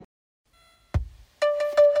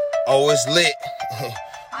Oh, it's lit.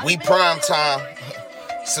 We prime time.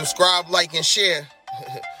 Subscribe, like, and share.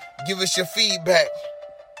 Give us your feedback.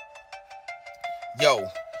 Yo,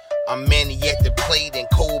 I'm Manny at the plate and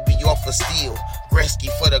Kobe off a steal. Gretzky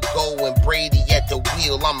for the goal and Brady at the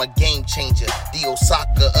wheel. I'm a game changer, the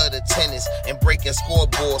Osaka of the tennis, and breaking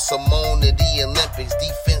scoreboards. Simone of the Olympics,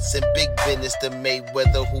 defense and big business. The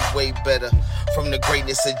Mayweather who way better. From the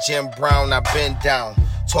greatness of Jim Brown, I've been down.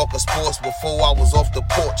 Talking sports before I was off the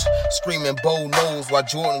porch. Screaming Bo knows while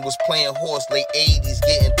Jordan was playing horse. Late 80s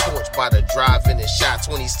getting torched by the drive and the shot.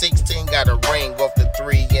 2016 got a ring off the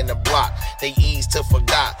three in the block. They eased to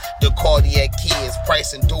forgot the cardiac kids.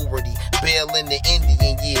 Price and Doherty, Bell in the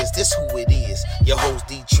Indian years. This who it is. Your host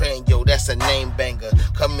D-Train, yo, that's a name banger.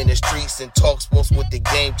 Come in the streets and talk sports with the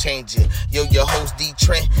game changer. Yo, your host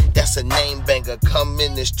D-Train, that's a name banger. Come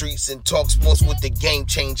in the streets and talk sports with the game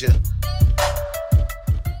changer.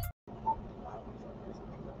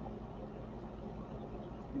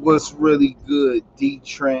 What's really good,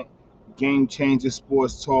 D-Trent, Game Changer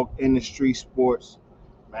Sports Talk, Industry Sports.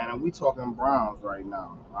 Man, and we talking Browns right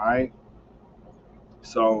now, all right?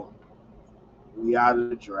 So, we out of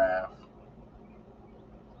the draft.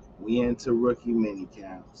 We into rookie mini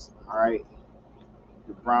camps, all right?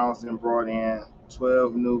 The Browns then brought in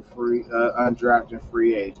 12 new undrafted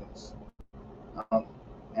free agents.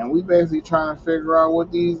 And we basically trying to figure out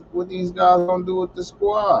what these guys gonna do with the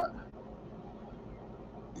squad.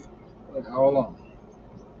 Wait, hold on.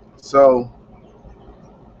 So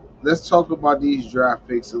let's talk about these draft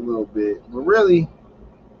picks a little bit. But really,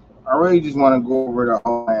 I really just want to go over the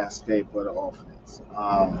whole landscape of the offense.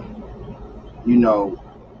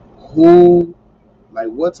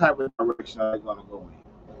 What type of direction are they going to go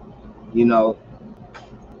in?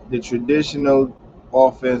 The traditional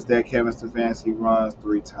offense that Kevin Stefanski runs,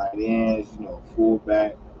 3 tight ends,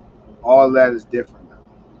 fullback, all that is different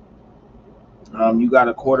now. You got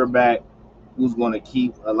a quarterback who's going to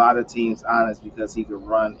keep a lot of teams honest because he can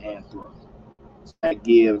run and throw. So that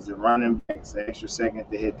gives the running backs an extra second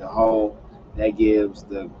to hit the hole. That gives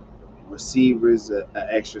the receivers an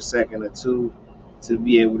extra second or two to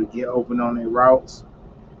be able to get open on their routes.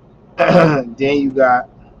 Then you got,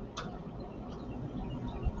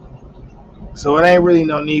 so it ain't really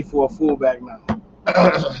no need for a fullback now.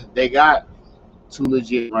 They got 2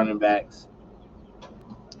 legit running backs.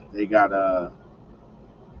 They got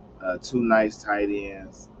 2 nice tight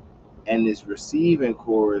ends, and this receiving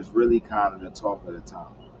core is really kind of the talk of the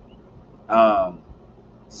town.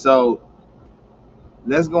 So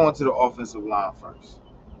let's go into the offensive line first.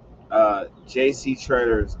 J.C.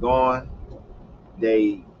 Treader is gone.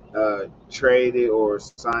 They traded or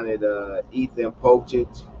signed Ethan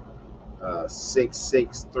Pocic,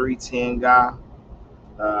 6'6", 310 guy.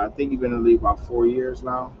 I think he's been in the league about 4 years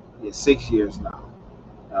now. Yeah, 6 years now.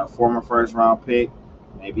 Former first-round pick.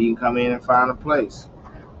 Maybe he can come in and find a place.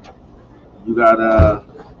 You got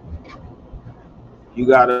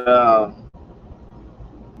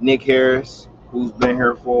Nick Harris, who's been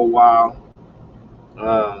here for a while.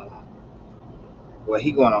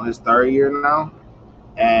 He going on his 3rd year now,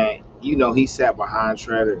 and he sat behind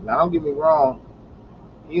Treader. Now, don't get me wrong.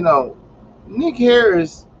 Nick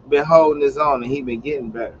Harris been holding his own, and he been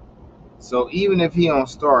getting better. So even if he don't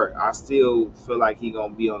start, I still feel like he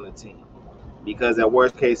gonna be on the team. Because at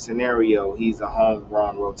worst case scenario, he's a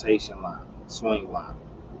homegrown rotation line, swing line.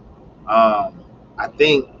 I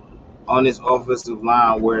think on this offensive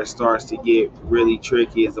line where it starts to get really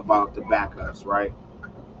tricky is about the backups, right?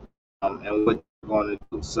 And what they're going to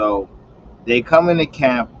do. So they come into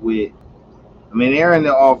camp with, they're in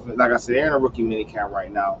the offense, like I said, they're in a rookie mini camp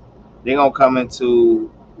right now. They're going to come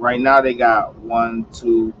into, right now they got 1,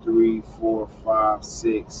 2, 3, 4, 5,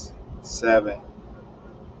 6, 7,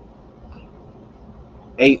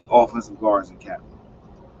 8 offensive guards in camp.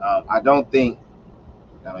 We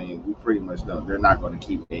pretty much know they're not going to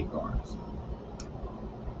keep 8 guards.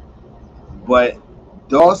 But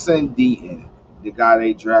Dawson Deaton, the guy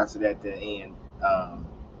they drafted at the end,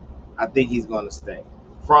 I think he's going to stay.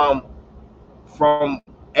 From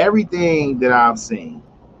everything that I've seen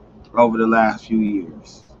over the last few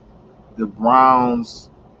years, the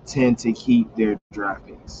Browns tend to keep their draft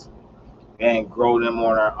picks and grow them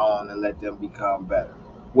on their own and let them become better,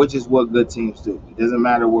 which is what good teams do. It doesn't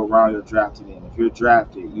matter what round you're drafted in. If you're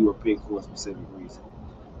drafted, you were picked for a specific reason.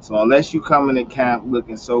 So unless you come into camp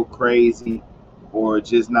looking so crazy or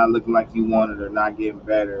just not looking like you wanted or not getting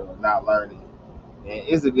better or not learning,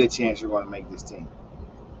 it's a good chance you're going to make this team.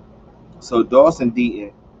 So Dawson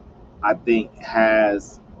Deaton, I think,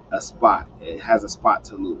 has a spot. It has a spot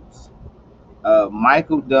to lose.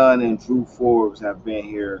 Michael Dunn and Drew Forbes have been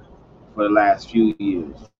here for the last few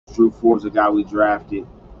years. Drew Forbes, a guy we drafted.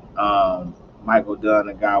 Michael Dunn,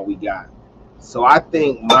 a guy we got. So I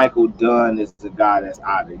think Michael Dunn is the guy that's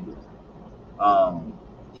out of here.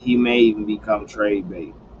 He may even become trade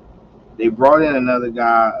bait. They brought in another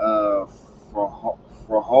guy for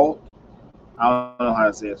Holt. I don't know how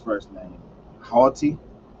to say his first name. Halty,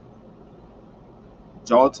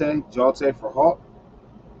 Jolte for Holt.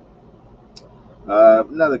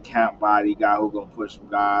 Another camp body guy who's gonna push some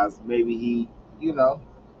guys. Maybe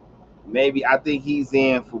maybe I think he's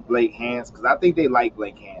in for Blake Hance because I think they like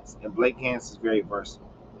Blake Hance, and Blake Hance is very versatile.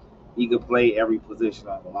 He could play every position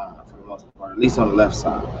on the line for the most part, at least on the left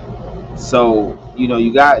side. So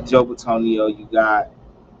you got Joe Bitonio, you got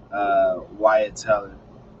Wyatt Teller.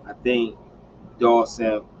 I think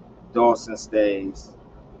Dawson stays,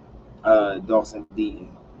 Dawson Deaton,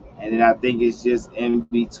 and then I think it's just in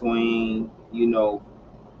between, the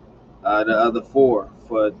other four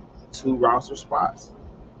for 2 roster spots.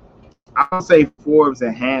 I'll say Forbes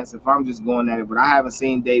and Hance if I'm just going at it, but I haven't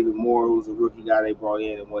seen David Moore, who's a rookie guy they brought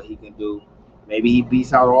in, and what he can do. Maybe he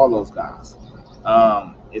beats out all those guys.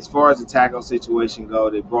 As far as the tackle situation go,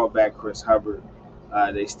 they brought back Chris Hubbard.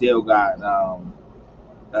 They still got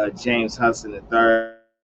James Hudson III,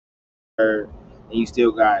 and you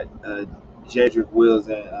still got Jedrick Wills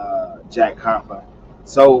and Jack Conklin.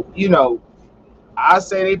 So, I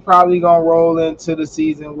say they probably going to roll into the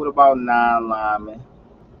season with about 9 linemen,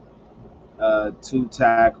 4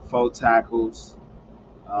 tackles,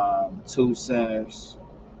 2 centers,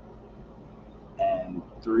 and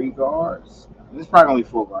 3 guards. It's probably going to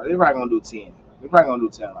be 4 guards. They're probably going to do 10. They're probably going to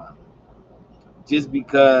do 10 linemen. Just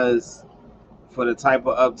because for the type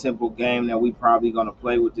of up-tempo game that we probably going to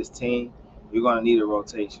play with this team, you're going to need a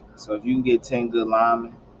rotation. So if you can get 10 good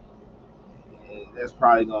linemen, that's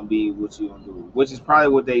probably going to be what you're going to do, which is probably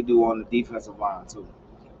what they do on the defensive line too.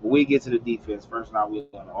 But we get to the defense first, now we're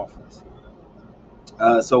on the offense.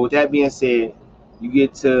 So with that being said, you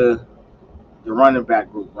get to the running back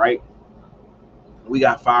group, right? We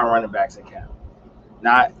got 5 running backs in camp.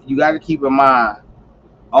 Now, you got to keep in mind,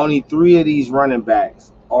 only 3 of these running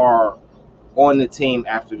backs are on the team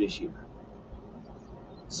after this year.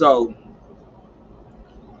 So,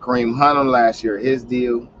 Kareem Hunt on last year, his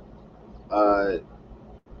deal.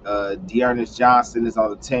 Dearness Johnson is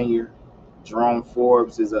on the tenure. Jerome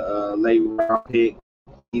Forbes is a late round pick.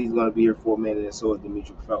 He's going to be here for a minute, and so is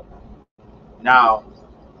Demetric Felton. Now,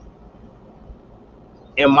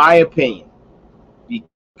 in my opinion,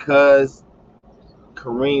 because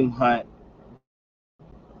Kareem Hunt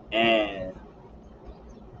and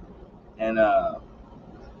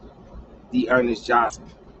Dearness Johnson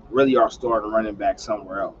really are starting running back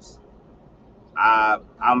somewhere else,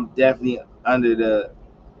 I'm definitely under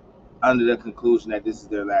the conclusion that this is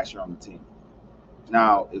their last year on the team.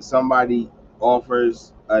 Now, if somebody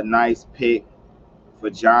offers a nice pick for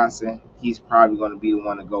Johnson, he's probably going to be the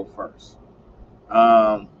one to go first.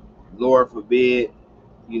 Lord forbid,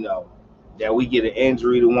 that we get an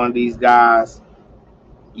injury to one of these guys,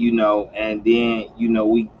 and then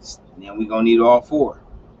we gonna need all 4.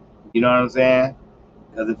 You know what I'm saying?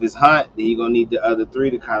 Because if it's Hunt, then you're gonna need the other 3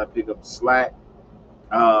 to kind of pick up the slack.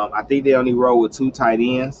 I think they only roll with 2 tight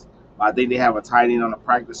ends. I think they have a tight end on the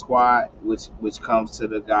practice squad, which comes to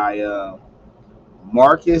the guy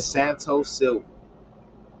Marcus Santos Silva,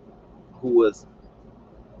 who was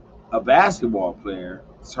a basketball player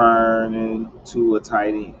turn into a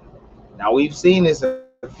tight end. Now, we've seen this a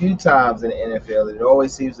few times in the NFL, and it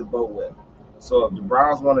always seems to bode well. So if the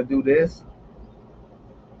Browns want to do this,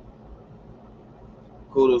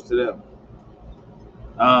 kudos to them.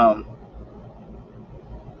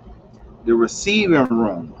 The receiving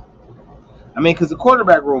room, because the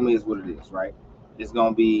quarterback room is what it is, right? It's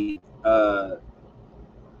gonna be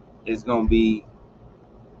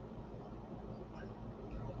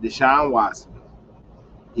Deshaun Watson.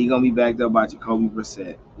 He's gonna be backed up by Jacoby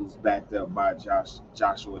Brissett, who's backed up by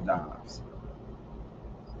Joshua Dobbs.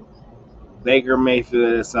 Baker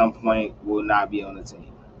Mayfield at some point will not be on the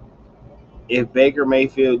team. If Baker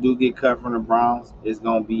Mayfield do get cut from the Browns, it's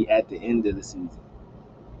gonna be at the end of the season.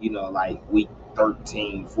 Like week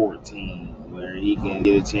 13, 14, where he can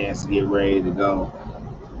get a chance to get ready to go.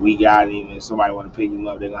 We got him. If somebody want to pick him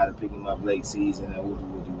up, they're going to pick him up late season. And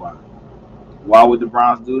why would the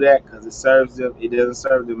Browns do that? Because it serves them. It doesn't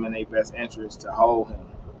serve them in their best interest to hold him.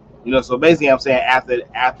 So basically, I'm saying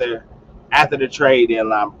after the trade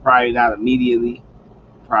deadline, probably not immediately,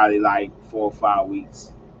 probably like 4 or 5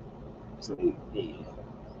 weeks. So yeah,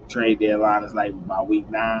 trade deadline is like about week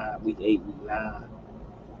 9, week 8, week 9.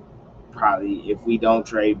 Probably if we don't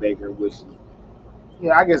trade Baker, which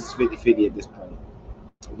I guess it's 50-50 at this point.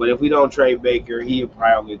 But if we don't trade Baker, he'll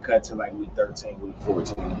probably get cut to like week 13, week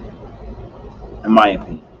 14, in my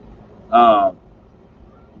opinion. But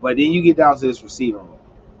then you get down to this receiving room.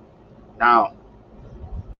 Now,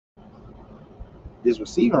 this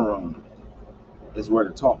receiving room is where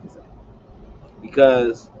the talk is at.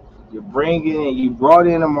 Because you brought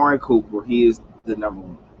in Amari Cooper. He is the number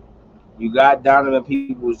one. You got Donovan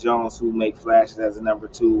Peoples-Jones, who make flashes as a number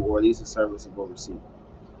two, or at least a serviceable receiver.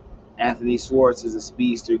 Anthony Schwartz is a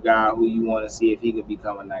speedster guy who you want to see if he could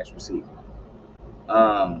become a nice receiver.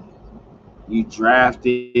 You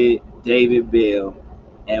drafted David Bell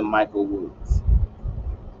and Michael Woods.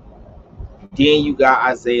 Then you got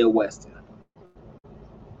Isaiah Weston.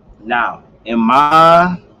 Now, in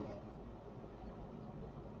my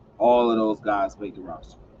all of those guys make the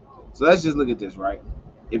roster. So let's just look at this, right?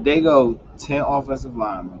 If they go 10 offensive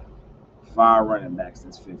linemen, 5 running backs,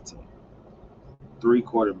 that's 15. 3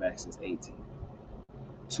 quarterbacks, that's 18.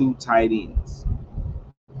 2 tight ends,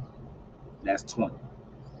 that's 20.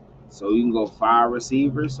 So you can go 5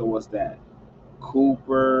 receivers. So what's that?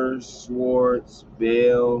 Cooper, Schwartz,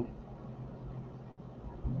 Bell,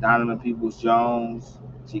 Donovan Peoples-Jones,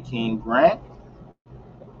 Jakeem Grant.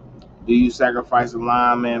 Do you sacrifice a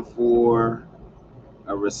lineman for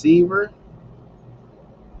a receiver?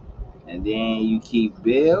 And then you keep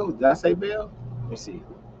Bell. Did I say Bell? Let me see.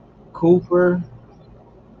 Cooper,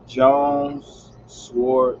 Jones,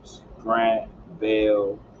 Schwartz, Grant,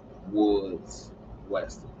 Bell, Woods,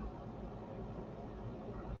 Weston.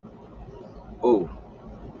 Oh.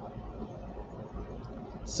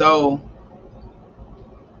 So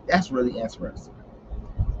that's really interesting.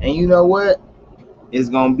 And you know what? It's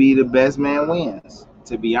going to be the best man wins,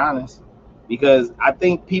 to be honest. Because I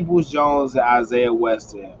think Peoples-Jones and Isaiah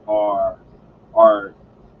Weston are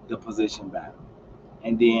the position battle.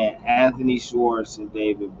 And then Anthony Schwartz and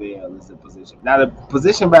David Bell is the position. Now, the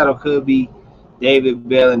position battle could be David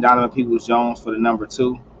Bell and Donovan Peoples-Jones for the number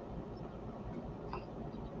 2.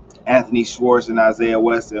 Anthony Schwartz and Isaiah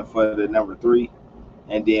Weston for the number 3.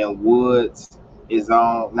 And then Woods is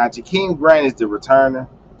on. Now, Jakeem Grant is the returner.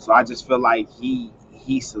 So I just feel like he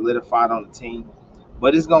solidified on the team.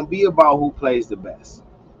 But it's going to be about who plays the best.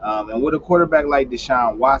 And with a quarterback like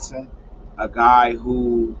Deshaun Watson, a guy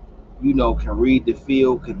who, you know, can read the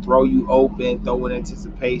field, can throw you open, throw in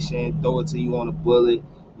anticipation, throw it to you on a bullet,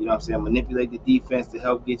 you know what I'm saying, manipulate the defense to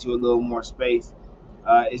help get you a little more space.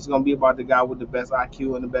 It's going to be about the guy with the best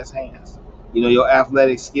IQ and the best hands. You know, your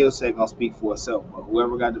athletic skill set going to speak for itself. But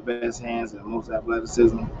whoever got the best hands and the most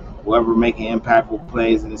athleticism, whoever making impactful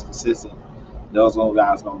plays and is consistent, those old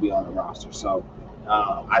guys going to be on the roster. So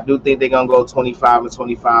I do think they're going to go 25 and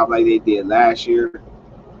 25 like they did last year.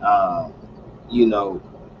 You know,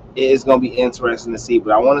 it's going to be interesting to see.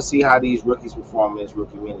 But I want to see how these rookies perform in this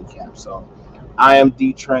rookie minicamp. So I am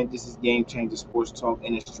D. Trent. This is Game Changer Sports Talk,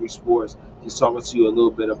 Industry Sports. Just talking to you a little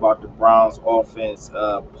bit about the Browns offense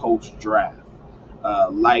post-draft.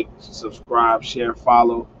 Like, subscribe, share,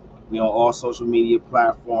 follow. We on all social media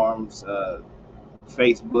platforms,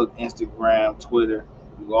 Facebook, Instagram, Twitter.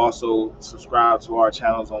 You can also subscribe to our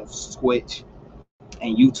channels on Twitch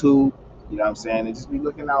and YouTube. You know what I'm saying? And just be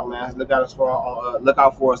looking out, man. Look out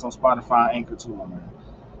for us on Spotify, Anchor too, man.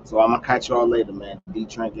 So I'm gonna catch y'all later, man. D.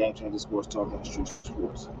 Trent, Game Changer Sports Talk, Industry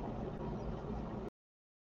Sports.